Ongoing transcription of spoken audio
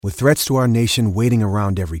With threats to our nation waiting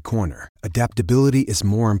around every corner, adaptability is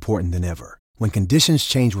more important than ever. When conditions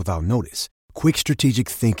change without notice, quick strategic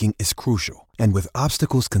thinking is crucial. And with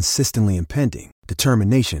obstacles consistently impending,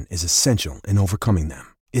 determination is essential in overcoming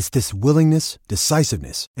them. It's this willingness,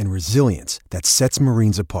 decisiveness, and resilience that sets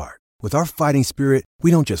Marines apart. With our fighting spirit, we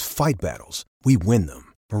don't just fight battles, we win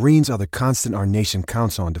them. Marines are the constant our nation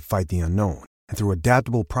counts on to fight the unknown. And through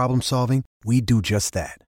adaptable problem solving, we do just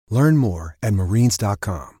that. Learn more at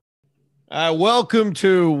marines.com. Welcome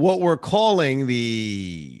to what we're calling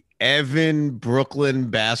the Evan Brooklyn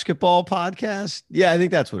Basketball Podcast. Yeah, I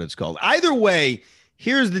think that's what it's called. Either way,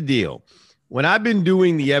 here's the deal. When I've been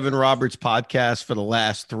doing the Evan Roberts podcast for the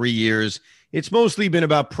last 3 years, it's mostly been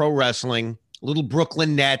about pro wrestling, little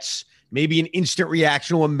Brooklyn Nets, maybe an instant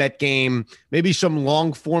reaction to a Met game, maybe some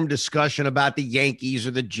long-form discussion about the Yankees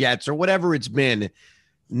or the Jets or whatever it's been.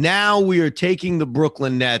 Now we are taking the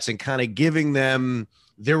Brooklyn Nets and kind of giving them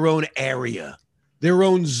their own area, their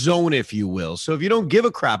own zone, if you will. So if you don't give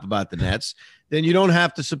a crap about the Nets, then you don't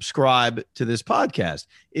have to subscribe to this podcast.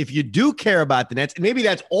 If you do care about the Nets, and maybe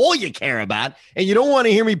that's all you care about, and you don't want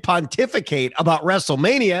to hear me pontificate about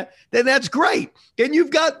WrestleMania, then that's great. Then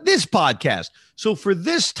you've got this podcast. So for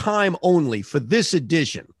this time only, for this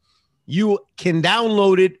edition, you can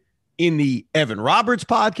download it in the Evan Roberts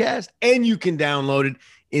podcast, and you can download it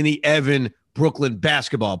in the Evan Brooklyn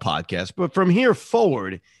Basketball Podcast. But from here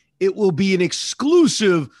forward, it will be an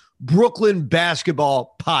exclusive Brooklyn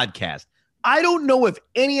Basketball Podcast. I don't know if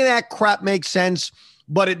any of that crap makes sense,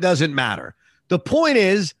 but it doesn't matter. The point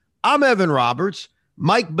is, I'm Evan Roberts.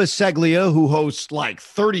 Mike Biseglia, who hosts like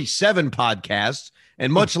 37 podcasts,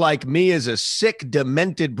 and much like me is a sick,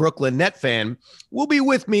 demented Brooklyn Net fan, will be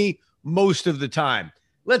with me most of the time.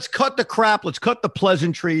 Let's cut the crap. Let's cut the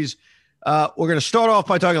pleasantries. We're going to start off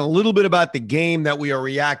by talking a little bit about the game that we are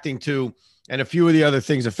reacting to and a few of the other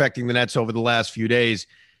things affecting the Nets over the last few days.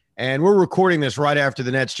 And we're recording this right after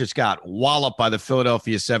the Nets just got walloped by the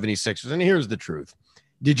Philadelphia 76ers. And here's the truth.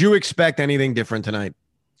 Did you expect anything different tonight?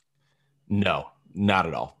 No, not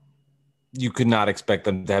at all. You could not expect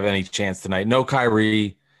them to have any chance tonight. No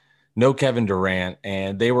Kyrie, no Kevin Durant,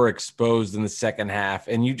 and they were exposed in the second half.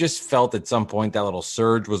 And you just felt at some point that little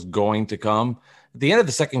surge was going to come. At the end of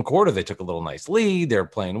the second quarter, they took a little nice lead. They were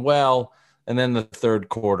playing well. And then the third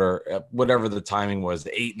quarter, whatever the timing was,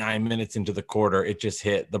 8-9 minutes into the quarter, it just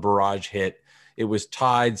hit. The barrage hit. It was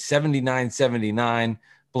tied 79-79,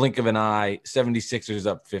 blink of an eye, 76ers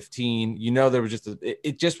up 15. You know, there was just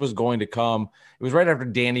it just was going to come. It was right after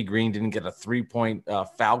Danny Green didn't get a three-point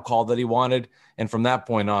foul call that he wanted. And from that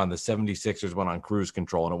point on, the 76ers went on cruise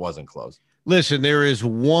control, and it wasn't close. Listen, there is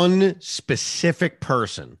one specific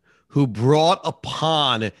person who brought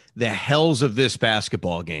upon the hells of this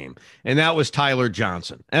basketball game, and that was Tyler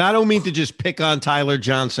Johnson. And I don't mean to just pick on Tyler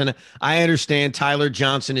Johnson. I understand Tyler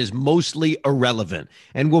Johnson is mostly irrelevant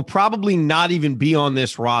and will probably not even be on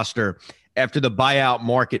this roster after the buyout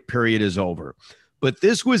market period is over. But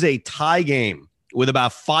this was a tie game with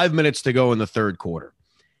about 5 minutes to go in the third quarter.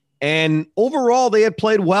 And overall, they had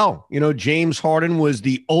played well. You know, James Harden was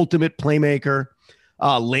the ultimate playmaker.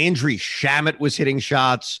 Landry Shamet was hitting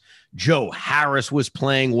shots. Joe Harris was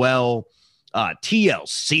playing well.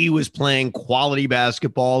 TLC was playing quality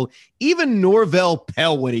basketball. Even Norvell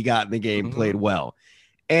Pell, when he got in the game, played well.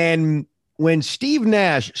 And when Steve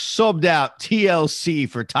Nash subbed out TLC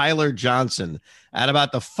for Tyler Johnson at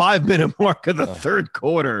about the 5-minute mark of the third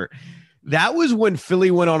quarter, that was when Philly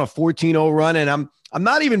went on a 14-0 run. And I'm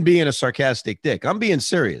not even being a sarcastic dick. I'm being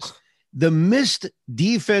serious. The missed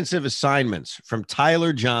defensive assignments from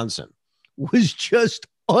Tyler Johnson was just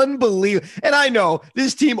unbelievable. And I know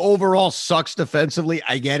this team overall sucks defensively.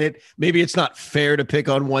 I get it. Maybe it's not fair to pick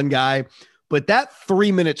on one guy, but that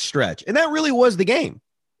 3-minute stretch, and that really was the game.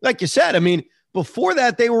 Like you said, I mean, before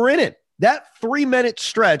that, they were in it. That 3-minute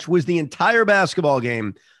stretch was the entire basketball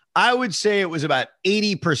game. I would say it was about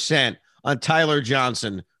 80% on Tyler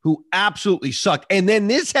Johnson, who absolutely sucked. And then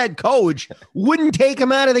this head coach wouldn't take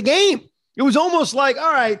him out of the game. It was almost like,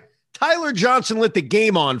 all right, Tyler Johnson lit the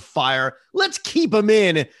game on fire. Let's keep him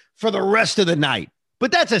in for the rest of the night.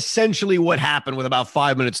 But that's essentially what happened with about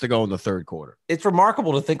 5 minutes to go in the third quarter. It's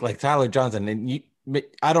remarkable to think like Tyler Johnson, and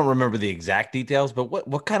I don't remember the exact details, but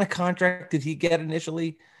what kind of contract did he get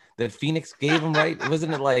initially that Phoenix gave him, right?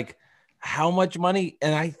 Wasn't it like how much money?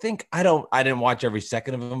 And I think I didn't watch every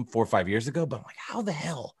second of him 4 or 5 years ago, but I'm like, how the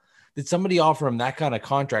hell did somebody offer him that kind of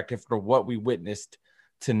contract after what we witnessed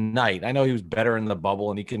tonight? I know he was better in the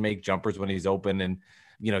bubble and he can make jumpers when he's open, and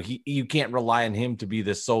you know, you can't rely on him to be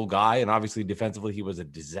the sole guy. And obviously defensively, he was a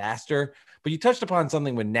disaster, but you touched upon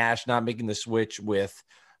something with Nash not making the switch with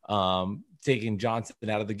taking Johnson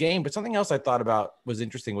out of the game. But something else I thought about was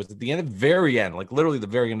interesting was at the end, very end, like literally the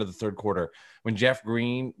very end of the third quarter, when Jeff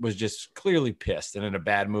Green was just clearly pissed and in a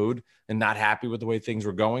bad mood and not happy with the way things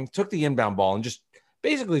were going, took the inbound ball and just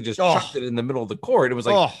basically just chucked it in the middle of the court. It was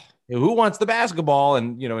like, who wants the basketball?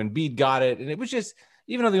 And, Embiid got it. And it was just,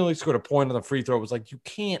 even though they only scored a point on the free throw, it was like, you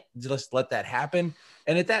can't just let that happen.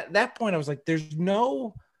 And at that point, I was like, there's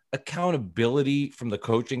no accountability from the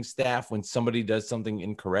coaching staff when somebody does something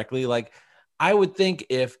incorrectly. Like, I would think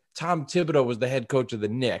if Tom Thibodeau was the head coach of the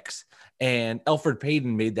Knicks and Elfrid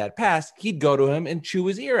Payton made that pass, he'd go to him and chew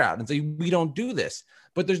his ear out and say, we don't do this.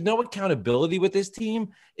 But there's no accountability with this team.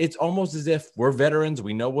 It's almost as if we're veterans.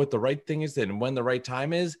 We know what the right thing is and when the right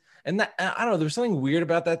time is. And that, I don't know, there's something weird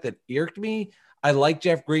about that irked me. I like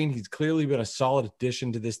Jeff Green. He's clearly been a solid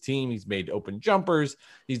addition to this team. He's made open jumpers.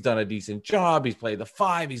 He's done a decent job. He's played the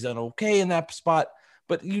 5. He's done okay in that spot.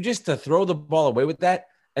 But you just to throw the ball away with that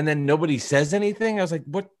and then nobody says anything. I was like,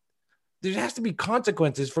 what? There has to be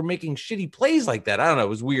consequences for making shitty plays like that. I don't know. It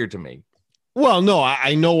was weird to me. Well, no,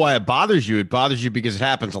 I know why it bothers you. It bothers you because it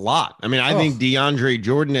happens a lot. I mean, I think DeAndre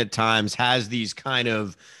Jordan at times has these kind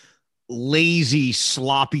of lazy,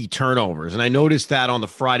 sloppy turnovers. And I noticed that on the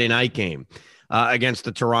Friday night game against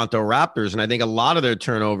the Toronto Raptors. And I think a lot of their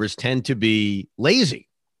turnovers tend to be lazy.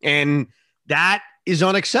 And that is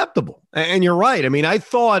unacceptable. And you're right. I mean, I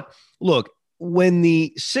thought, look, when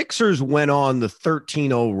the Sixers went on the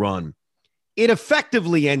 13-0 run, it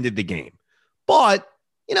effectively ended the game. But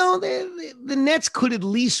the Nets could at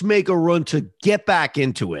least make a run to get back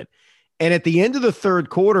into it. And at the end of the third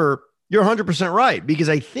quarter, you're 100% right, because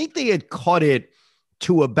I think they had cut it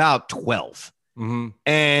to about 12. Mm-hmm.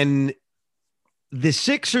 And the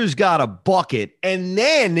Sixers got a bucket, and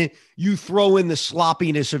then you throw in the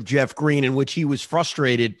sloppiness of Jeff Green, in which he was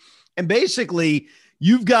frustrated. And basically,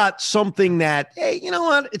 you've got something that, hey, you know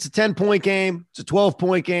what? It's a 10-point game. It's a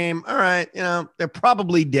 12-point game. All right. They're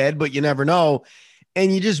probably dead, but you never know.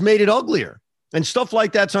 And you just made it uglier. And stuff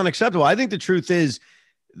like that's unacceptable. I think the truth is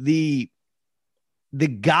the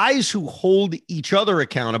guys who hold each other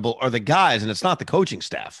accountable are the guys, and it's not the coaching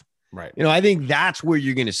staff. Right. I think that's where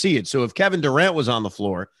you're going to see it. So if Kevin Durant was on the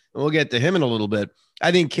floor, and we'll get to him in a little bit,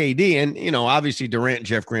 I think KD, and, obviously Durant and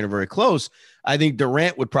Jeff Green are very close. I think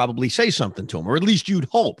Durant would probably say something to him, or at least you'd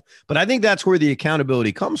hope. But I think that's where the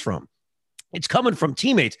accountability comes from. It's coming from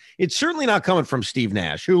teammates. It's certainly not coming from Steve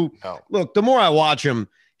Nash, who, look, the more I watch him,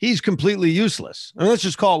 he's completely useless. I mean, let's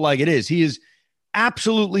just call it like it is. He is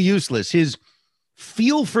absolutely useless. His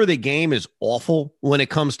feel for the game is awful when it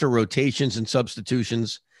comes to rotations and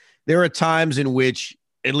substitutions. There are times in which,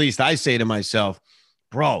 at least I say to myself,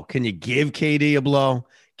 bro, can you give KD a blow?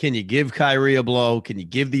 Can you give Kyrie a blow? Can you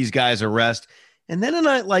give these guys a rest? And then a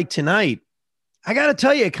night like tonight, I got to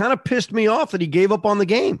tell you, it kind of pissed me off that he gave up on the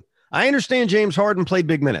game. I understand James Harden played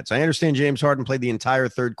big minutes. I understand James Harden played the entire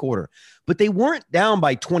third quarter, but they weren't down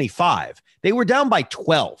by 25. They were down by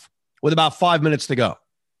 12 with about 5 minutes to go.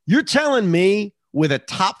 You're telling me with a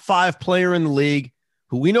top 5 player in the league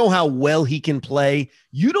who we know how well he can play,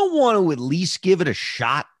 you don't want to at least give it a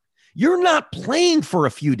shot? You're not playing for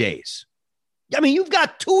a few days. I mean, you've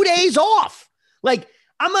got 2 days off. Like,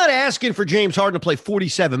 I'm not asking for James Harden to play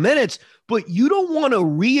 47 minutes, but you don't want to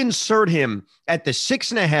reinsert him at the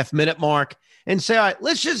 6.5 minute mark and say, all right,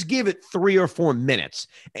 let's just give it 3 or 4 minutes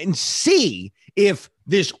and see if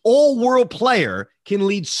this all-world player can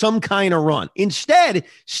lead some kind of run. Instead,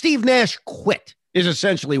 Steve Nash quit is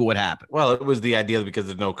essentially what happened. Well, it was the idea because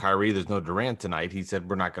there's no Kyrie, there's no Durant tonight. He said,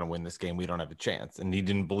 we're not going to win this game. We don't have a chance. And he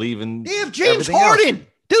didn't believe in They have James Harden. Else.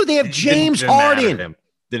 Dude, they have James Harden.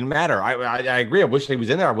 Didn't matter. I agree. I wish he was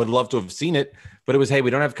in there. I would love to have seen it, but it was, hey, we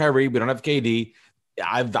don't have Kyrie. We don't have KD.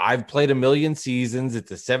 I've played a million seasons.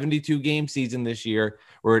 It's a 72-game season this year.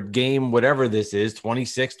 We're at game, whatever this is,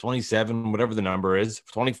 26, 27, whatever the number is,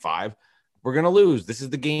 25. We're going to lose. This is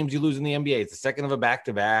the games you lose in the NBA. It's the second of a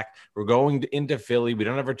back-to-back. We're going into Philly. We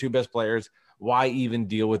don't have our 2 best players. Why even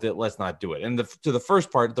deal with it? Let's not do it. And to the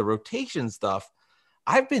first part, the rotation stuff,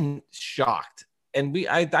 I've been shocked. And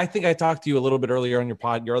I think I talked to you a little bit earlier on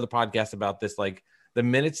your other podcast about this, like the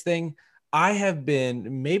minutes thing. I have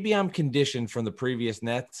been, maybe I'm conditioned from the previous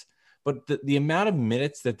Nets, but the amount of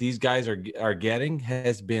minutes that these guys are getting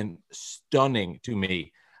has been stunning to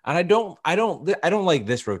me. And I don't like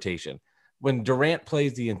this rotation. When Durant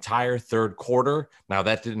plays the entire third quarter, now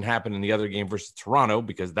that didn't happen in the other game versus Toronto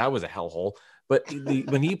because that was a hellhole. But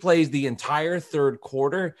when he plays the entire third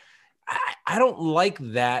quarter, I don't like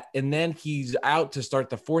that. And then he's out to start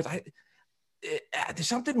the fourth. there's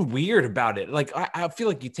something weird about it. Like, I feel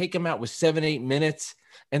like you take him out with 7-8 minutes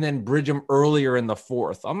and then bridge him earlier in the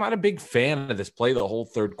fourth. I'm not a big fan of this play the whole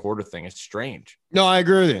third quarter thing. It's strange. No, I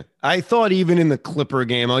agree with you. I thought even in the Clipper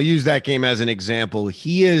game, I'll use that game as an example,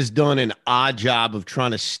 he has done an odd job of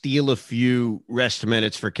trying to steal a few rest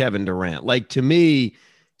minutes for Kevin Durant. Like, to me,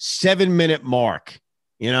 7-minute mark,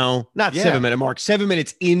 not 7-minute mark, 7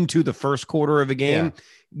 minutes into the first quarter of a game,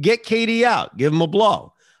 get KD out, give him a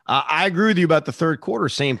blow. I agree with you about the third quarter.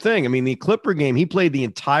 Same thing. I mean, the Clipper game, he played the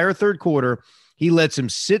entire third quarter. He lets him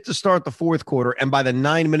sit to start the fourth quarter, and by the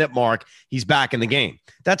 9-minute mark, he's back in the game.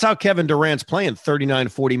 That's how Kevin Durant's playing 39,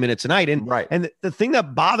 40 minutes a night. And, and the thing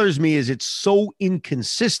that bothers me is it's so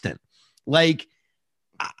inconsistent. Like,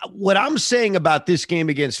 what I'm saying about this game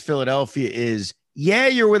against Philadelphia is,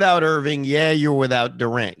 you're without Irving. You're without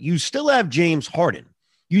Durant. You still have James Harden.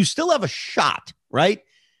 You still have a shot, right?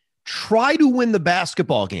 Try to win the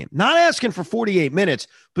basketball game. Not asking for 48 minutes,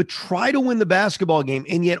 but try to win the basketball game.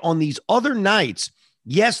 And yet on these other nights,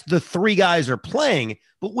 yes, the three guys are playing,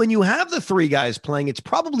 but when you have the three guys playing, it's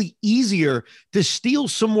probably easier to steal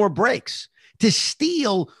some more breaks, to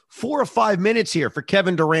steal 4 or 5 minutes here for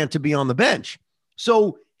Kevin Durant to be on the bench.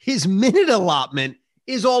 So his minute allotment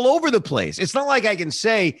is all over the place. It's not like I can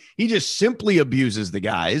say he just simply abuses the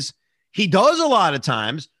guys. He does a lot of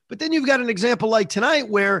times, but then you've got an example like tonight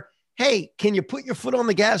where, hey, can you put your foot on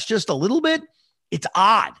the gas just a little bit? It's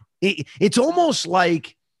odd. It's almost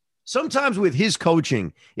like sometimes with his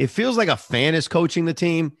coaching, it feels like a fan is coaching the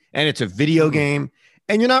team and it's a video game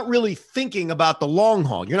and you're not really thinking about the long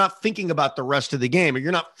haul. You're not thinking about the rest of the game, or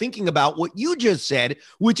you're not thinking about what you just said,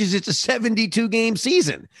 which is it's a 72-game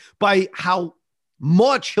season, by how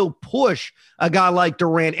much he'll push a guy like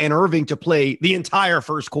Durant and Irving to play the entire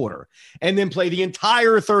first quarter and then play the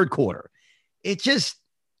entire third quarter. There's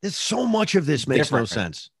so much of this makes no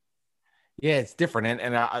sense. Yeah, it's different.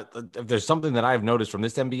 And if there's something that I've noticed from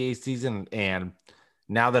this NBA season, and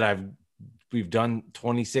now that we've done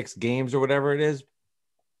 26 games or whatever it is,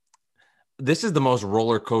 this is the most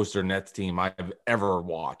roller coaster Nets team I've ever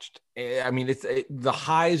watched. I mean, the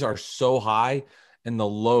highs are so high and the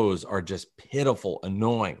lows are just pitiful,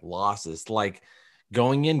 annoying losses. Like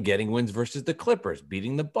going in, getting wins versus the Clippers,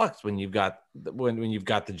 beating the Bucks when you've got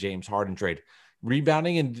the James Harden trade,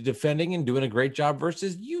 rebounding and defending and doing a great job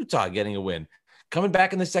versus Utah, getting a win, coming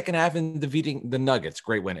back in the second half and defeating the Nuggets,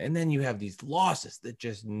 great win. And then you have these losses that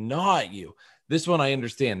just gnaw at you. This one, I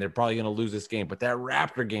understand they're probably going to lose this game, but that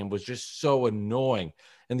Raptor game was just so annoying.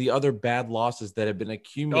 And the other bad losses that have been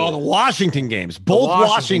accumulated. Oh, the Washington games, both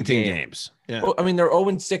Washington games. Yeah. Well, I mean, they're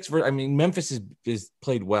 0-6. Memphis is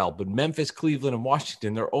played well, but Memphis, Cleveland, and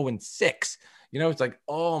Washington, they're 0-6. It's like,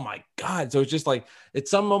 oh my God. So it's just like, at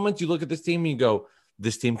some moments you look at this team and you go,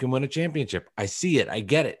 this team can win a championship. I see it. I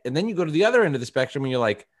get it. And then you go to the other end of the spectrum and you're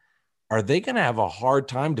like, are they going to have a hard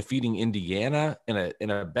time defeating Indiana in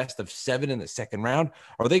a best of 7 in the second round?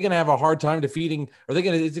 Are they going to have a hard time defeating?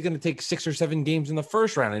 Is it going to take 6 or 7 games in the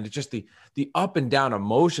first round? And it's just the up and down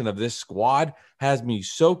emotion of this squad has me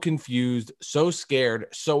so confused, so scared,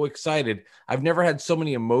 so excited. I've never had so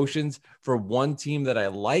many emotions for one team that I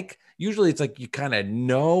like. Usually it's like you kind of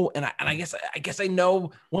know, and I guess I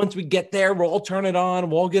know once we get there, we'll all turn it on,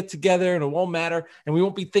 we'll all get together, and it won't matter, and we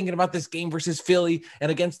won't be thinking about this game versus Philly and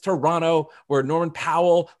against Toronto, where Norman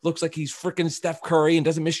Powell looks like he's freaking Steph Curry and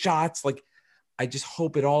doesn't miss shots. Like, I just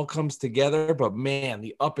hope it all comes together. But man,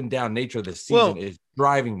 the up and down nature of this season is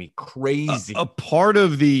driving me crazy. A part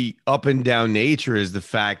of the up and down nature is the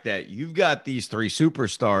fact that you've got these 3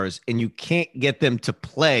 superstars and you can't get them to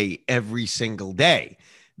play every single day.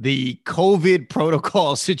 The COVID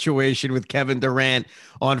protocol situation with Kevin Durant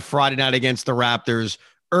on Friday night against the Raptors,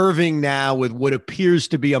 Irving now with what appears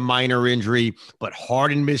to be a minor injury, but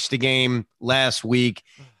Harden missed a game last week.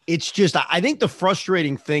 It's just, I think the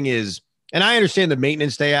frustrating thing is, and I understand the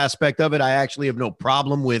maintenance day aspect of it. I actually have no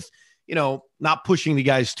problem with, not pushing the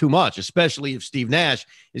guys too much, especially if Steve Nash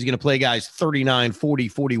is going to play guys 39, 40,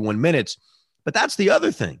 41 minutes. But that's the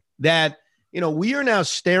other thing that, we are now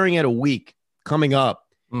staring at a week coming up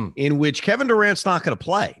in which Kevin Durant's not going to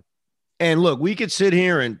play. And look, we could sit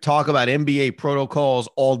here and talk about NBA protocols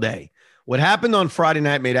all day. What happened on Friday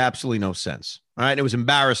night made absolutely no sense. All right. It was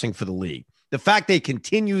embarrassing for the league. The fact they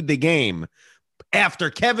continued the game after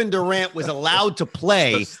Kevin Durant was allowed to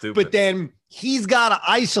play, but then he's got to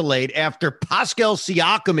isolate after Pascal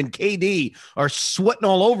Siakam and KD are sweating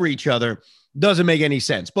all over each other doesn't make any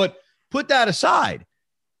sense. But put that aside,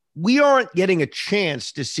 we aren't getting a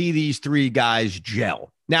chance to see these 3 guys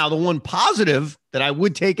gel. Now, the one positive that I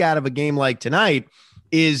would take out of a game like tonight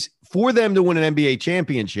is for them to win an NBA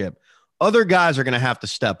championship, other guys are going to have to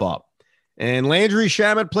step up. And Landry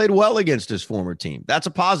Shamet played well against his former team. That's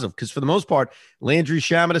a positive because for the most part, Landry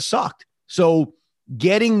Shamet has sucked. So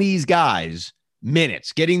getting these guys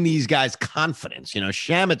minutes, getting these guys confidence,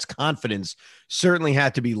 Shamet's confidence certainly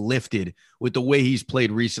had to be lifted with the way he's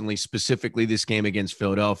played recently, specifically this game against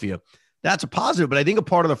Philadelphia. That's a positive. But I think a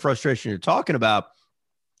part of the frustration you're talking about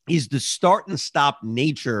is the start and stop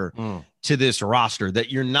nature to this roster,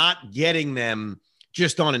 that you're not getting them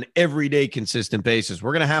just on an everyday consistent basis.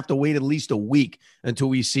 We're going to have to wait at least a week until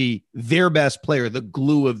we see their best player, the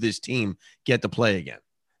glue of this team, get to play again.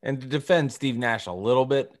 And to defend Steve Nash a little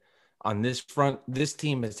bit on this front, this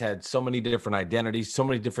team has had so many different identities, so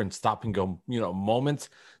many different stop and go, moments.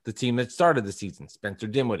 The team that started the season, Spencer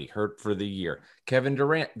Dinwiddie hurt for the year, Kevin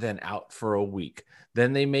Durant then out for a week.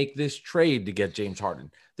 Then they make this trade to get James Harden.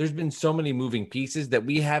 There's been so many moving pieces that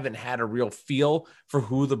we haven't had a real feel for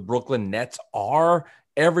who the Brooklyn Nets are.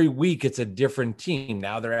 Every week it's a different team.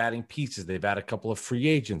 Now they're adding pieces. They've had a couple of free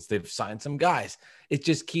agents. They've signed some guys. It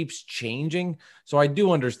just keeps changing. So I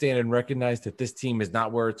do understand and recognize that this team is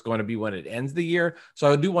not where it's going to be when it ends the year. So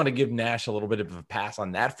I do want to give Nash a little bit of a pass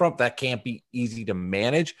on that front. That can't be easy to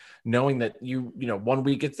manage, knowing that you 1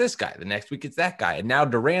 week it's this guy, the next week it's that guy. And now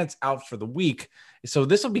Durant's out for the week. So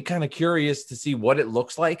this will be kind of curious to see what it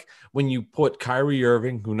looks like when you put Kyrie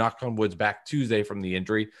Irving, who knocked on wood's back Tuesday from the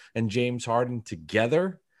injury, and James Harden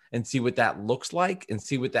together, and see what that looks like and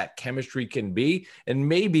see what that chemistry can be. And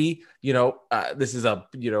maybe, this is a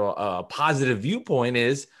positive viewpoint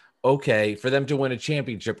is, okay, for them to win a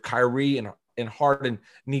championship, Kyrie and Harden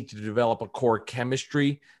need to develop a core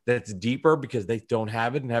chemistry that's deeper because they don't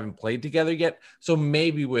have it and haven't played together yet. So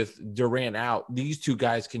maybe with Durant out, these two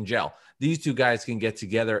guys can gel. These two guys can get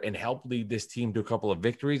together and help lead this team to a couple of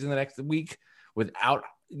victories in the next week without,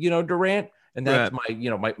 Durant. And that's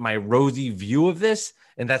my rosy view of this.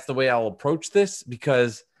 And that's the way I'll approach this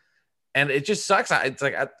and it just sucks.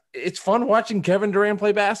 It's fun watching Kevin Durant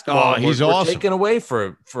play basketball. Oh, he's awesome. We're taken away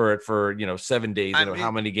for 7 days.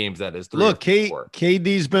 How many games that is? Look,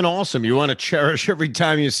 KD's been awesome. You want to cherish every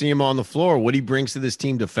time you see him on the floor, what he brings to this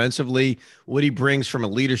team defensively, what he brings from a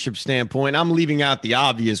leadership standpoint. I'm leaving out the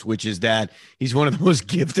obvious, which is that he's one of the most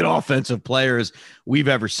gifted offensive players we've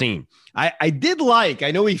ever seen. I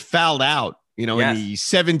know he fouled out, in the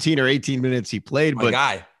 17 or 18 minutes he played,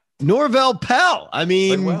 but Norvel Pelle,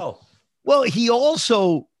 well, he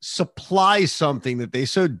also supplies something that they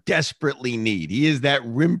so desperately need. He is that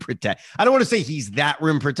rim protector. I don't want to say he's that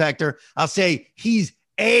rim protector. I'll say he's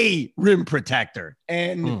a rim protector.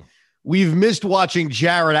 And we've missed watching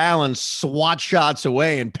Jared Allen swat shots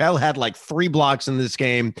away, and Pelle had like 3 blocks in this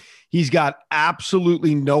game. He's got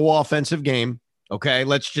absolutely no offensive game. Okay,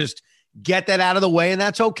 let's just get that out of the way, and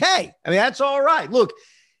that's okay. That's all right. Look,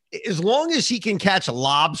 as long as he can catch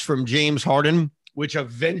lobs from James Harden, which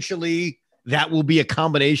eventually that will be a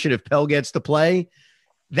combination if Pelle gets to play.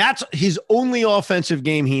 That's his only offensive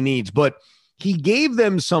game he needs. But he gave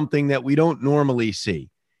them something that we don't normally see.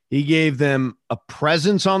 He gave them a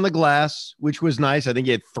presence on the glass, which was nice. I think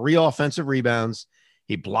he had 3 offensive rebounds.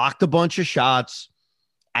 He blocked a bunch of shots.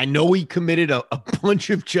 I know he committed a bunch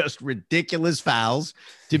of just ridiculous fouls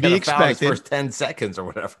to be expected. His first 10 seconds or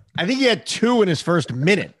whatever. I think he had 2 in his first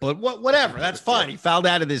minute, but whatever. That's fine. He fouled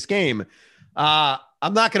out of this game.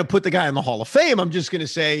 I'm not going to put the guy in the Hall of Fame. I'm just going to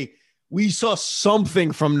say we saw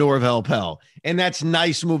something from Norvel Pelle, and that's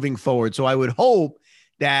nice moving forward. So I would hope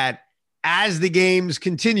that as the games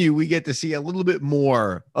continue, we get to see a little bit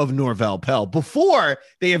more of Norvel Pelle before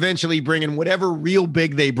they eventually bring in whatever real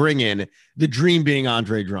big they bring in, the dream being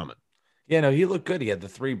Andre Drummond. Yeah, no, he looked good. He had the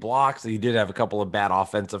 3 blocks. He did have a couple of bad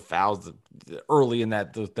offensive fouls early in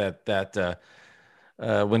that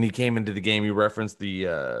when he came into the game. You referenced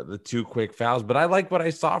the 2 quick fouls, but I like what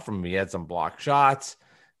I saw from him. He had some block shots.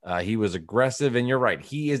 He was aggressive, and you're right.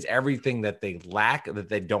 He is everything that they lack, that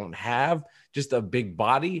they don't have, just a big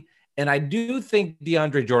body. And I do think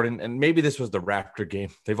DeAndre Jordan, and maybe this was the Raptor game,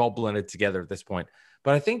 they've all blended together at this point,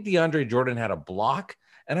 but I think DeAndre Jordan had a block,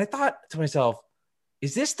 and I thought to myself,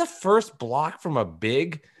 is this the first block from a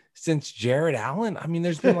big since Jared Allen?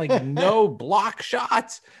 There's been like no block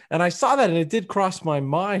shots. And I saw that, and it did cross my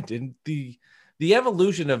mind. And the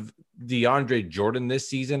evolution of DeAndre Jordan this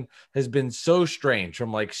season has been so strange,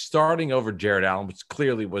 from like starting over Jared Allen, which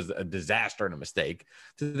clearly was a disaster and a mistake,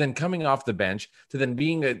 to then coming off the bench, to then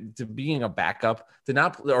being a backup, to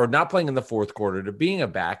not playing in the fourth quarter, to being a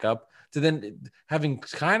backup, to then having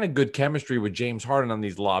kind of good chemistry with James Harden on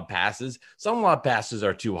these lob passes. Some lob passes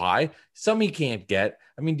are too high. Some he can't get.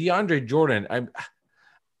 DeAndre Jordan,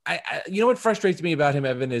 I what frustrates me about him,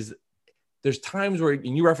 Evan, is there's times where,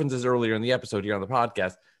 and you referenced this earlier in the episode here on the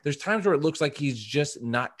podcast, there's times where it looks like he's just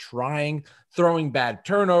not trying, throwing bad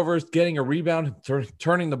turnovers, getting a rebound,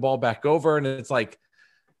 turning the ball back over. And it's like,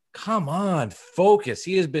 come on, focus.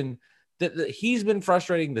 He's been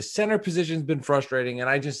frustrating. The center position's been frustrating. And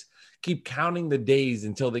I just keep counting the days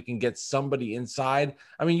until they can get somebody inside.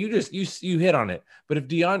 I mean, you hit on it.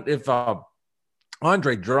 But if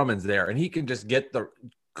Andre Drummond's there and he can just get the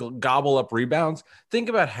gobble up rebounds, think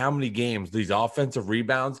about how many games these offensive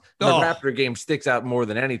rebounds, the Raptor game sticks out more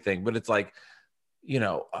than anything, but it's like,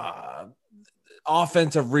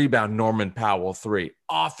 offensive rebound, Norman Powell 3,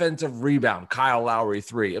 offensive rebound, Kyle Lowry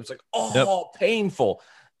 3. It's like, painful.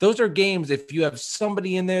 Those are games. If you have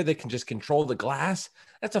somebody in there that can just control the glass,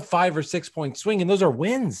 that's a 5 or 6 point swing. And those are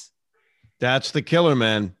wins. That's the killer,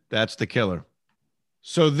 man. That's the killer.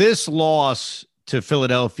 So this loss to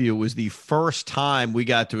Philadelphia was the first time we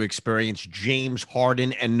got to experience James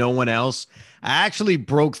Harden and no one else. I actually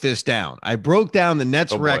broke this down. I broke down the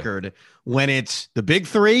Nets record when it's the big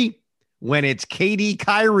three, when it's KD,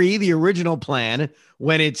 Kyrie, the original plan,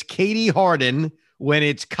 when it's KD, Harden, when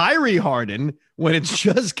it's Kyrie, Harden, when it's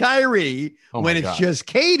just Kyrie, when it's just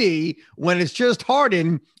KD, when it's just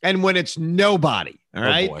Harden, and when it's nobody. All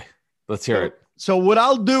right. Boy. Let's hear it. So what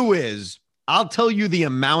I'll do is I'll tell you the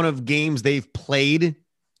amount of games they've played,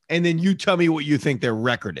 and then you tell me what you think their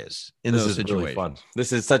record is in those situations. Really fun.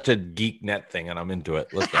 This is such a geek net thing, and I'm into it.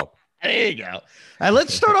 Let's go. There you go. All right,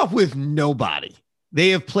 let's start off with nobody. They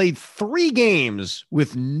have played 3 games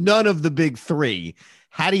with none of the big three.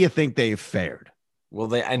 How do you think they've fared?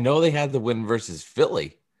 Well, I know they had the win versus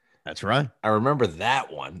Philly. That's right. I remember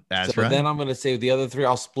that one. That's right. Then I'm going to say the other 3.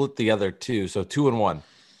 I'll split the other 2. So 2-1.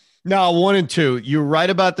 No, 1 and 2. You're right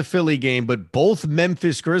about the Philly game, but both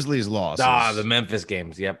Memphis Grizzlies losses. The Memphis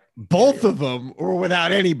games. Yep. Both of them were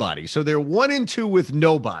without anybody. So they're 1 and 2 with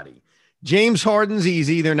nobody. James Harden's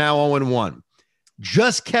easy. They're now 0 and 1.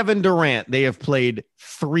 Just Kevin Durant, they have played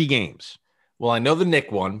 3 games. Well, I know the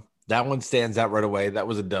Knick one. That one stands out right away. That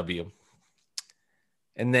was a W.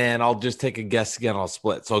 And then I'll just take a guess again. I'll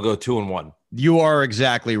split. So I'll go 2-1. You are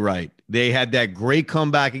exactly right. They had that great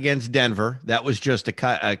comeback against Denver. That was just a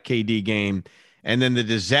KD game. And then the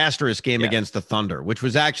disastrous game against the Thunder, which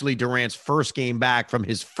was actually Durant's first game back from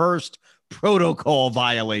his first protocol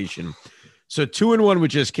violation. So 2-1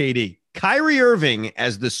 with just KD. Kyrie Irving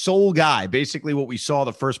as the sole guy, basically what we saw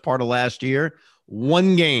the first part of last year,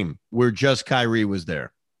 1 game where just Kyrie was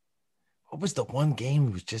there. What was the 1 game?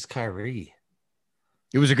 It was just Kyrie.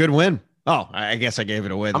 It was a good win. Oh, I guess I gave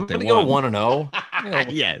it away. I'm going to go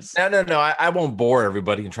 1-0. Yes. No. I won't bore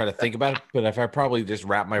everybody and try to think about it. But if I probably just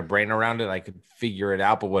wrap my brain around it, I could figure it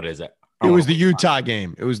out. But what is it? It was the Utah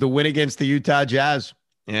game. It was the win against the Utah Jazz.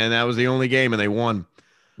 And that was the only game, and they won.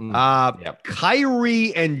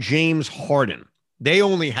 Kyrie and James Harden. They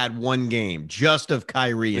only had 1 game just of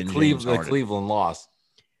Kyrie and James Harden. The Cleveland loss.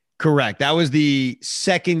 Correct. That was the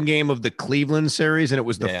second game of the Cleveland series, and it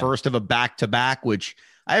was the first of a back-to-back, which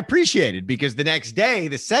I appreciated because the next day,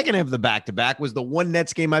 the second of the back-to-back was the one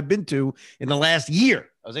Nets game I've been to in the last year.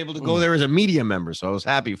 I was able to go there as a media member, so I was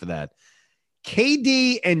happy for that.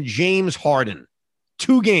 KD and James Harden.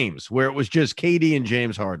 2 games where it was just KD and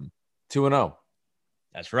James Harden. 2-0.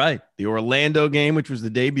 That's right. The Orlando game, which was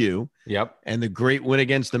the debut. Yep. And the great win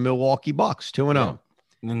against the Milwaukee Bucks, 2-0. Yep.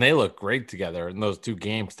 And they look great together in those 2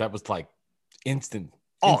 games. That was like instant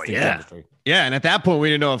chemistry. Yeah, and at that point, we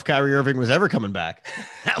didn't know if Kyrie Irving was ever coming back.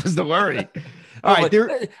 That was the worry. All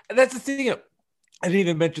right. That's the thing. I didn't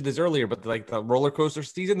even mention this earlier, but like the roller coaster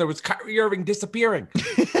season, there was Kyrie Irving disappearing.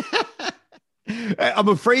 I'm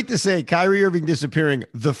afraid to say Kyrie Irving disappearing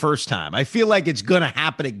the first time. I feel like it's going to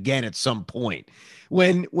happen again at some point.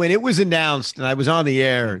 When it was announced, and I was on the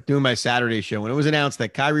air doing my Saturday show, when it was announced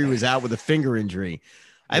that Kyrie was out with a finger injury,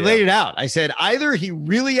 I laid it out. I said, either he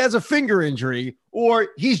really has a finger injury or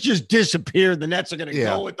he's just disappeared. The Nets are going to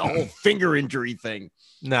go with the whole finger injury thing.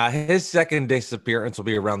 Nah, his second disappearance will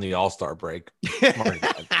be around the All-Star break. All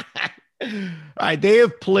right, they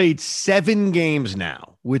have played 7 games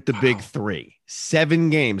now with the big 3. 7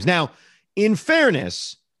 games. Now, in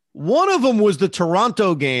fairness, one of them was the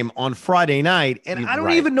Toronto game on Friday night, and I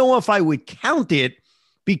don't even know if I would count it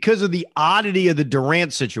because of the oddity of the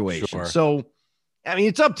Durant situation. Sure. So, I mean,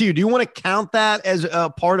 it's up to you. Do you want to count that as a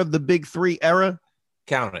part of the big 3 era?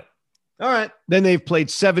 Count it. All right. Then they've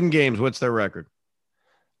played 7 games. What's their record?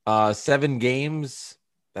 7 games.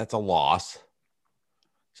 That's a loss.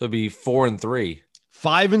 So it'd be 4-3.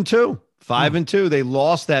 5-2. 5-2. They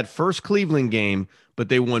lost that first Cleveland game, but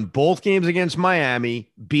they won both games against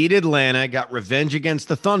Miami, beat Atlanta, got revenge against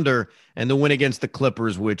the Thunder, and the win against the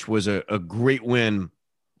Clippers, which was a great win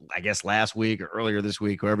I guess last week or earlier this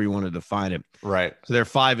week, however you want to define it. Right. So they're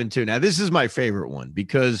 5-2. Now, this is my favorite one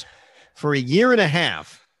because for a year and a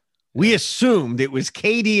half, we assumed it was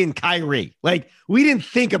KD and Kyrie. Like, we didn't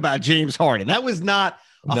think about James Harden. That was not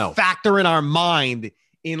a factor in our mind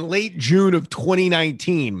in late June of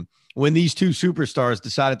 2019 when these two superstars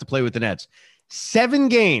decided to play with the Nets. 7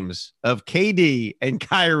 games of KD and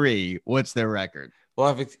Kyrie. What's their record?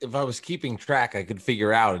 Well, if I was keeping track, I could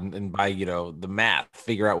figure out and by, the math,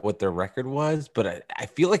 figure out what their record was. But I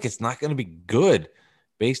feel like it's not going to be good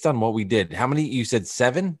based on what we did. How many? You said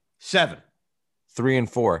 7? 7. 3 and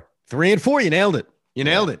 4. 3 and 4. You nailed it. You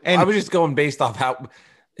nailed it. And I was just going based off how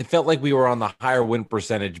it felt like we were on the higher win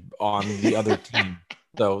percentage on the other team.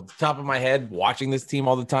 So, top of my head, watching this team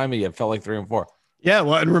all the time, it felt like 3 and 4. Yeah,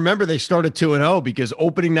 well, and remember they started 2-0 because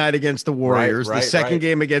opening night against the Warriors, the second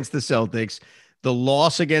game against the Celtics, the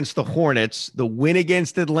loss against the Hornets, the win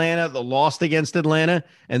against Atlanta, the loss against Atlanta,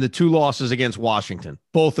 and the 2 losses against Washington.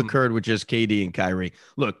 Both occurred with just KD and Kyrie.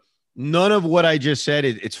 Look, none of what I just said,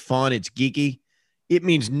 it's fun, it's geeky. It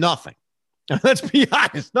means nothing. Let's be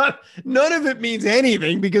honest. None of it means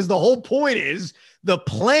anything because the whole point is, the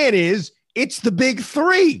plan is, it's the big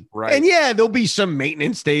 3. Right. And yeah, there'll be some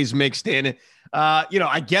maintenance days mixed in.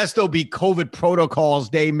 I guess there'll be COVID protocols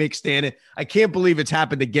day mixed in. I can't believe it's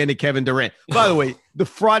happened again to Kevin Durant. By the way, the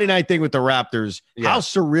Friday night thing with the Raptors, how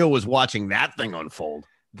surreal was watching that thing unfold.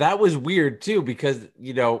 That was weird too, because,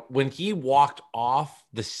 when he walked off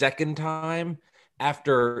the second time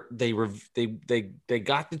after they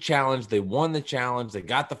got the challenge, they won the challenge, they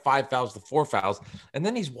got the 5 fouls, the 4 fouls, and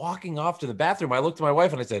then he's walking off to the bathroom. I looked at my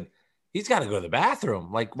wife and I said, he's got to go to the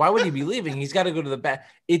bathroom. Like, why would he be leaving? He's got to go to the bath.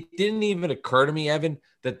 It didn't even occur to me, Evan,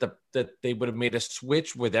 that they would have made a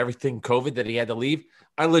switch with everything COVID that he had to leave.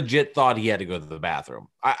 I legit thought he had to go to the bathroom.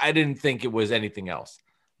 I didn't think it was anything else.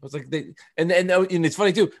 I was like, and it's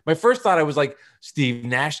funny too. My first thought, I was like, Steve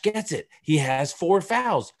Nash gets it. He has 4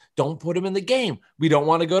 fouls. Don't put him in the game. We don't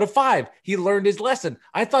want to go to 5. He learned his lesson.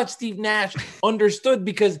 I thought Steve Nash understood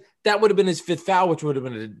because that would have been his 5th foul, which would have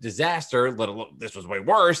been a disaster. Let alone this was way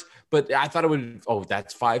worse. But I thought it would. Oh,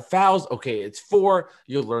 that's 5 fouls. Okay, it's 4.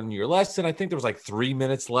 You'll learn your lesson. I think there was like 3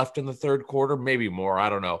 minutes left in the third quarter, maybe more. I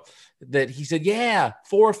don't know. That he said, yeah,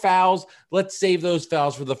 4 fouls. Let's save those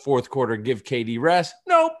fouls for the fourth quarter. Give KD rest.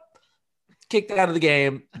 Nope. Kicked out of the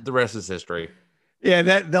game. The rest is history. Yeah,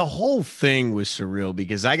 the whole thing was surreal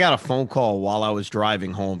because I got a phone call while I was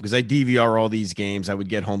driving home because I DVR all these games. I would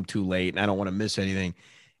get home too late and I don't want to miss anything.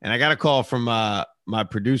 And I got a call from my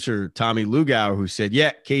producer, Tommy Lugauer, who said,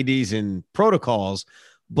 yeah, KD's in protocols,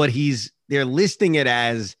 but they're listing it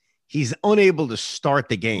as he's unable to start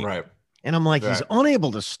the game. Right. And I'm like, he's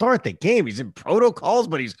unable to start the game. He's in protocols,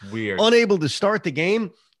 but he's unable to start the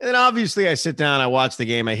game. And then obviously I sit down, I watch the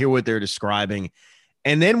game, I hear what they're describing.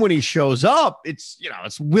 And then when he shows up, it's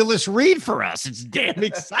Willis Reed for us. It's damn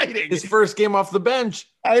exciting. His first game off the bench.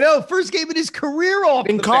 I know. First game in his career off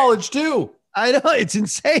in college too. I know. It's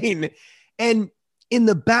insane. And in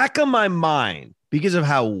the back of my mind, because of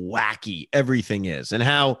how wacky everything is and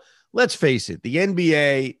how, let's face it, the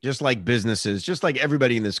NBA, just like businesses, just like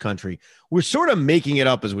everybody in this country, we're sort of making it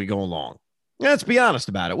up as we go along. Let's be honest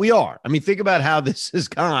about it. We are. I mean, think about how this has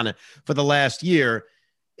gone for the last year.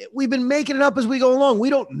 We've been making it up as we go along. We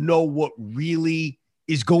don't know what really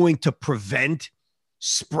is going to prevent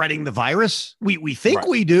spreading the virus. We think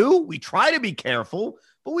we do. We try to be careful,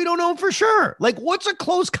 but we don't know for sure. Like, what's a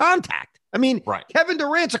close contact? I mean, Kevin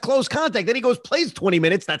Durant's a close contact. Then he goes, plays 20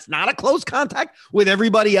 minutes. That's not a close contact with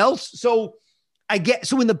everybody else. So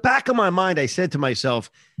in the back of my mind, I said to myself,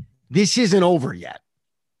 this isn't over yet.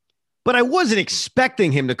 But I wasn't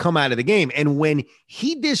expecting him to come out of the game. And when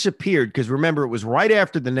he disappeared, because remember, it was right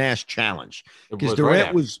after the Nash challenge. Because Durant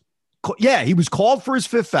he was called for his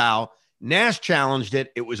 5th foul. Nash challenged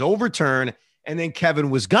it. It was overturned. And then Kevin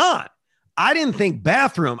was gone. I didn't think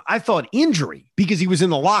bathroom. I thought injury because he was in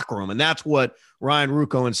the locker room. And that's what Ryan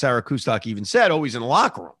Rucco and Sarah Kustok even said. Oh, he's in the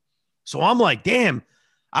locker room. So I'm like, damn,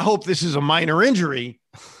 I hope this is a minor injury.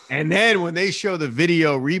 And then when they show the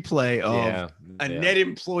video replay of a net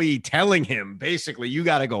employee telling him, basically, you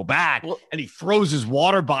got to go back, and he throws his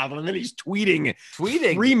water bottle, and then he's tweeting,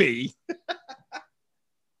 free me.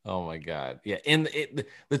 Oh, my God. Yeah, and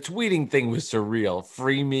the tweeting thing was surreal.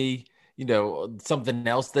 Free me, something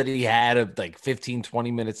else that he had of like 15,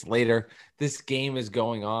 20 minutes later. This game is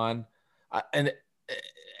going on. And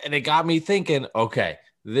it got me thinking, okay,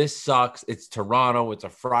 this sucks. It's Toronto. It's a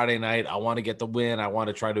Friday night. I want to get the win. I want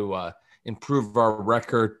to try to improve our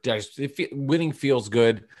record. Winning feels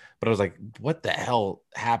good. But I was like, what the hell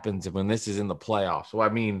happens when this is in the playoffs? So, I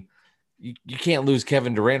mean, you can't lose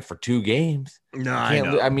Kevin Durant for 2 games. No, you I can't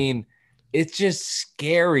know. I mean, it's just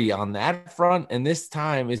scary on that front. And this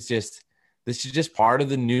time this is just part of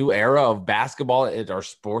the new era of basketball or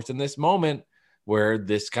sports in this moment where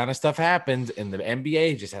this kind of stuff happens, and the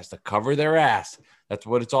NBA just has to cover their ass. That's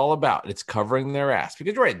what it's all about. It's covering their ass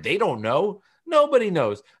because you're right. They don't know. Nobody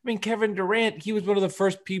knows. I mean, Kevin Durant, he was one of the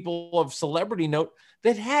first people of celebrity note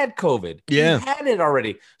that had COVID. Yeah. He had it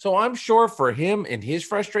already. So I'm sure for him and his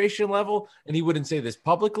frustration level, and he wouldn't say this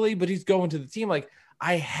publicly, but he's going to the team like,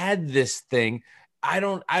 I had this thing.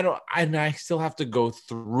 And I still have to go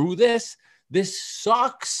through this. This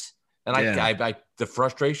sucks. And I the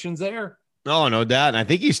frustration's there. Oh, no doubt. And I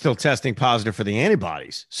think he's still testing positive for the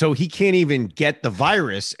antibodies. So he can't even get the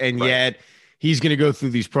virus. And yet he's going to go through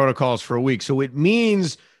these protocols for a week. So it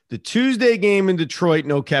means the Tuesday game in Detroit,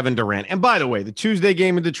 no Kevin Durant. And by the way, the Tuesday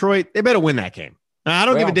game in Detroit, they better win that game. Now, I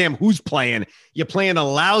don't give a damn who's playing. You're playing the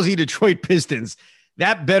lousy Detroit Pistons.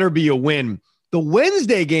 That better be a win. The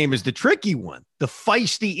Wednesday game is the tricky one. The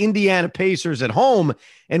feisty Indiana Pacers at home.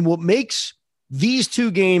 And what makes these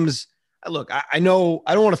two games, look, I know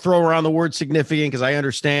I don't want to throw around the word significant because I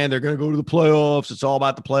understand they're going to go to the playoffs. It's all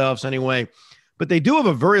about the playoffs anyway. But they do have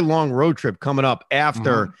a very long road trip coming up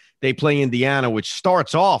after they play Indiana, which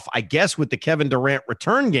starts off, I guess, with the Kevin Durant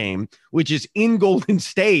return game, which is in Golden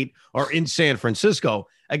State or in San Francisco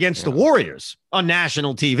against the Warriors on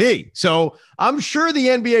national TV. So I'm sure the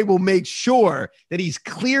NBA will make sure that he's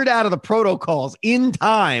cleared out of the protocols in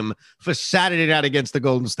time for Saturday night against the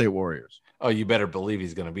Golden State Warriors. Oh, you better believe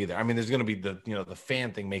he's going to be there. I mean, there's going to be the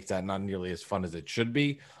fan thing makes that not nearly as fun as it should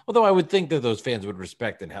be. Although I would think that those fans would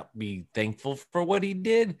respect and be thankful for what he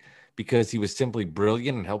did because he was simply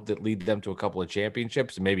brilliant and helped it lead them to a couple of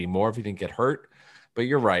championships and maybe more if he didn't get hurt. But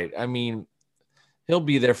you're right. I mean, he'll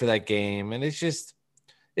be there for that game. And it's just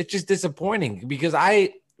disappointing because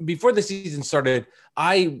before the season started,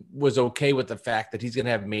 I was okay with the fact that he's going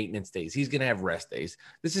to have maintenance days. He's going to have rest days.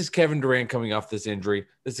 This is Kevin Durant coming off this injury,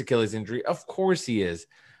 this Achilles injury. Of course he is.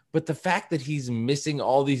 But the fact that he's missing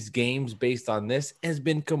all these games based on this has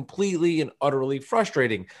been completely and utterly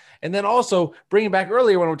frustrating. And then also bringing back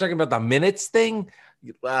earlier when we're talking about the minutes thing,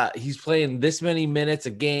 he's playing this many minutes a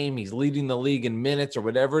game. He's leading the league in minutes or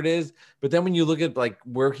whatever it is. But then when you look at like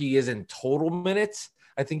where he is in total minutes,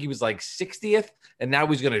 I think he was like 60th, and now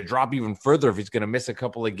he's going to drop even further if he's going to miss a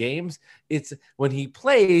couple of games. It's when he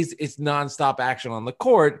plays, it's nonstop action on the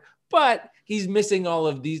court, but he's missing all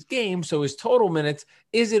of these games, so his total minutes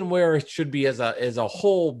isn't where it should be as a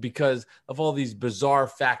whole because of all these bizarre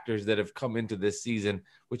factors that have come into this season,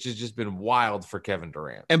 which has just been wild for Kevin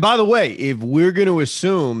Durant. And by the way, if we're going to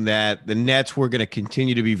assume that the Nets were going to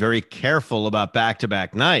continue to be very careful about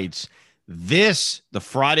back-to-back nights, the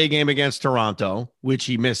Friday game against Toronto, which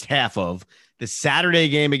he missed half of, the Saturday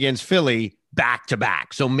game against Philly,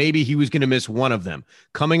 back-to-back. So maybe he was going to miss one of them.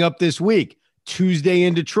 Coming up this week, Tuesday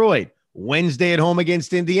in Detroit, Wednesday at home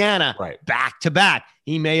against Indiana, back-to-back.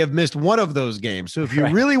 He may have missed one of those games. So if you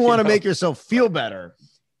really want to make yourself feel better,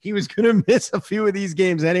 he was going to miss a few of these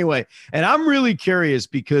games anyway. And I'm really curious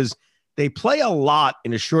because they play a lot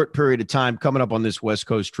in a short period of time coming up on this West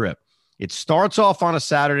Coast trip. It starts off on a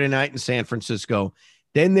Saturday night in San Francisco.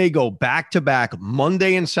 Then they go back-to-back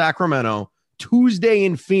Monday in Sacramento, Tuesday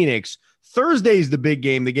in Phoenix. Thursday is the big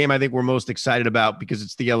game, the game I think we're most excited about because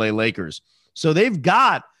it's the LA Lakers. So they've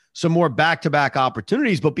got some more back-to-back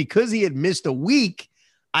opportunities, but because he had missed a week,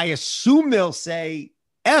 I assume they'll say,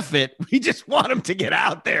 F it, we just want him to get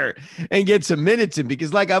out there and get some minutes in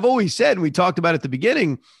because like I've always said, and we talked about at the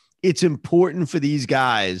beginning, it's important for these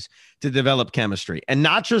guys to develop chemistry and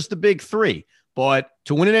not just the big three, but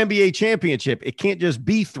to win an NBA championship, it can't just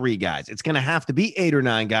be 3 guys. It's going to have to be 8 or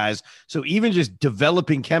 9 guys. So even just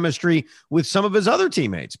developing chemistry with some of his other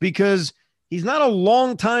teammates, because he's not a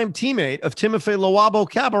longtime teammate of Timofey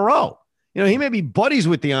Luwawu-Cabarrot. You know, he may be buddies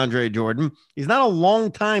with DeAndre Jordan. He's not a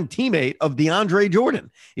longtime teammate of DeAndre Jordan.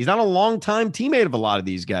 He's not a longtime teammate of a lot of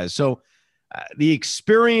these guys. So the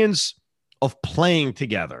experience of playing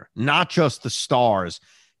together, not just the stars,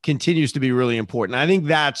 continues to be really important. I think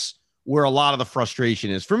that's where a lot of the frustration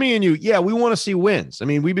is for me and you. Yeah, we want to see wins. I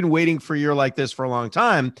mean, we've been waiting for a year like this for a long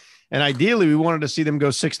time. And ideally we wanted to see them go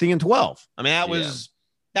 60-12. I mean, that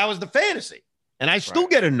was the fantasy. And I still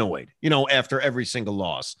get annoyed, you know, after every single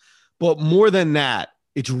loss, but more than that,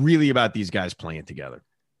 it's really about these guys playing together.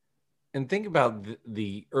 And think about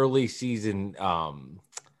the early season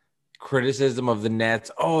criticism of the Nets.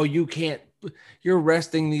 Oh, you're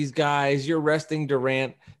resting these guys. You're resting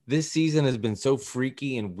Durant. this season has been so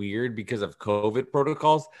freaky and weird because of COVID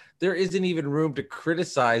protocols. There isn't even room to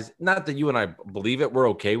criticize. Not that you and I believe it. We're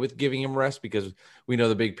okay with giving him rest because we know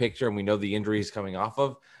the big picture and we know the injury he's coming off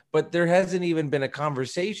of. But there hasn't even been a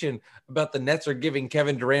conversation about the Nets are giving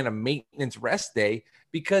Kevin Durant a maintenance rest day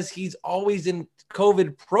because he's always in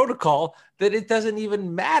COVID protocol, that it doesn't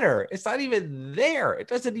even matter. It's not even there. It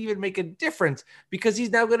doesn't even make a difference because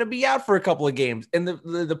he's now going to be out for a couple of games. And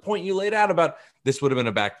the point you laid out about this would have been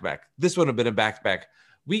a back-to-back. This would have been a back-to-back.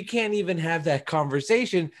 We can't even have that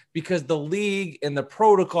conversation because the league and the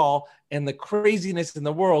protocol and the craziness in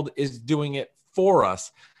the world is doing it for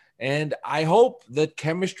us. And I hope that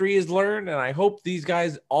chemistry is learned, and I hope these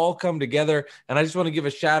guys all come together. And I just want to give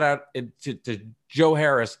a shout out to Joe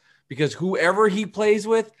Harris, because whoever he plays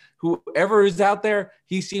with, whoever is out there,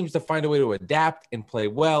 he seems to find a way to adapt and play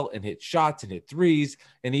well and hit shots and hit threes.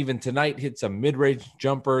 And even tonight hit some mid-range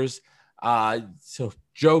jumpers. So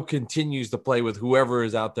Joe continues to play with whoever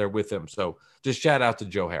is out there with him. So just shout out to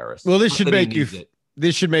Joe Harris. Well, this should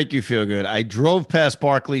make you feel good. I drove past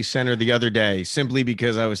Barclays Center the other day simply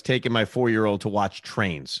because I was taking my 4-year-old to watch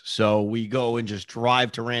trains. So we go and just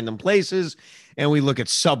drive to random places and we look at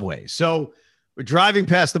subways. So we're driving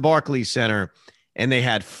past the Barclays Center and they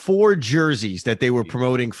had 4 jerseys that they were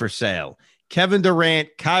promoting for sale. Kevin Durant,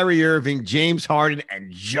 Kyrie Irving, James Harden,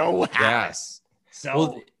 and Joe Harris.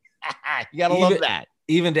 So you got to love that.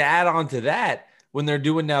 Even to add on to that, when they're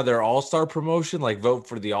doing now their all-star promotion, like vote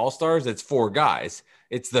for the all-stars, it's 4 guys.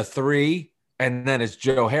 It's the 3, and then it's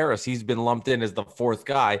Joe Harris. He's been lumped in as the 4th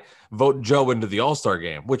guy. Vote Joe into the all-star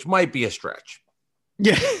game, which might be a stretch.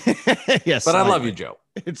 Yeah. Yes. But I love you, Joe.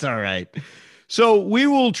 It's all right. So we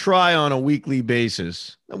will try on a weekly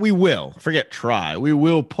basis. We will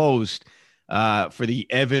post for the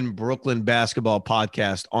Evan Brooklyn Basketball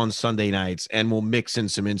Podcast on Sunday nights, and we'll mix in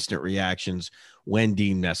some instant reactions when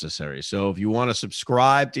deemed necessary. So if you want to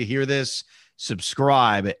subscribe to hear this,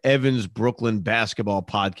 subscribe at Evan's Brooklyn Basketball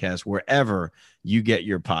Podcast, wherever you get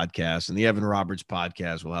your podcasts. And the Evan Roberts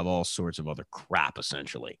Podcast will have all sorts of other crap,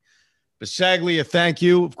 essentially. Bisaglia, thank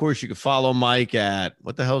you. Of course, you can follow Mike at,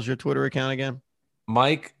 what the hell's your Twitter account again?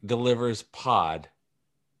 Mike Delivers Pod.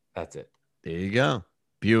 That's it. There you go.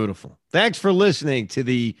 Beautiful. Thanks for listening to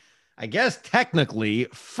the, I guess, technically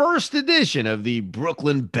first edition of the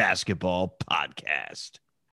Brooklyn Basketball Podcast.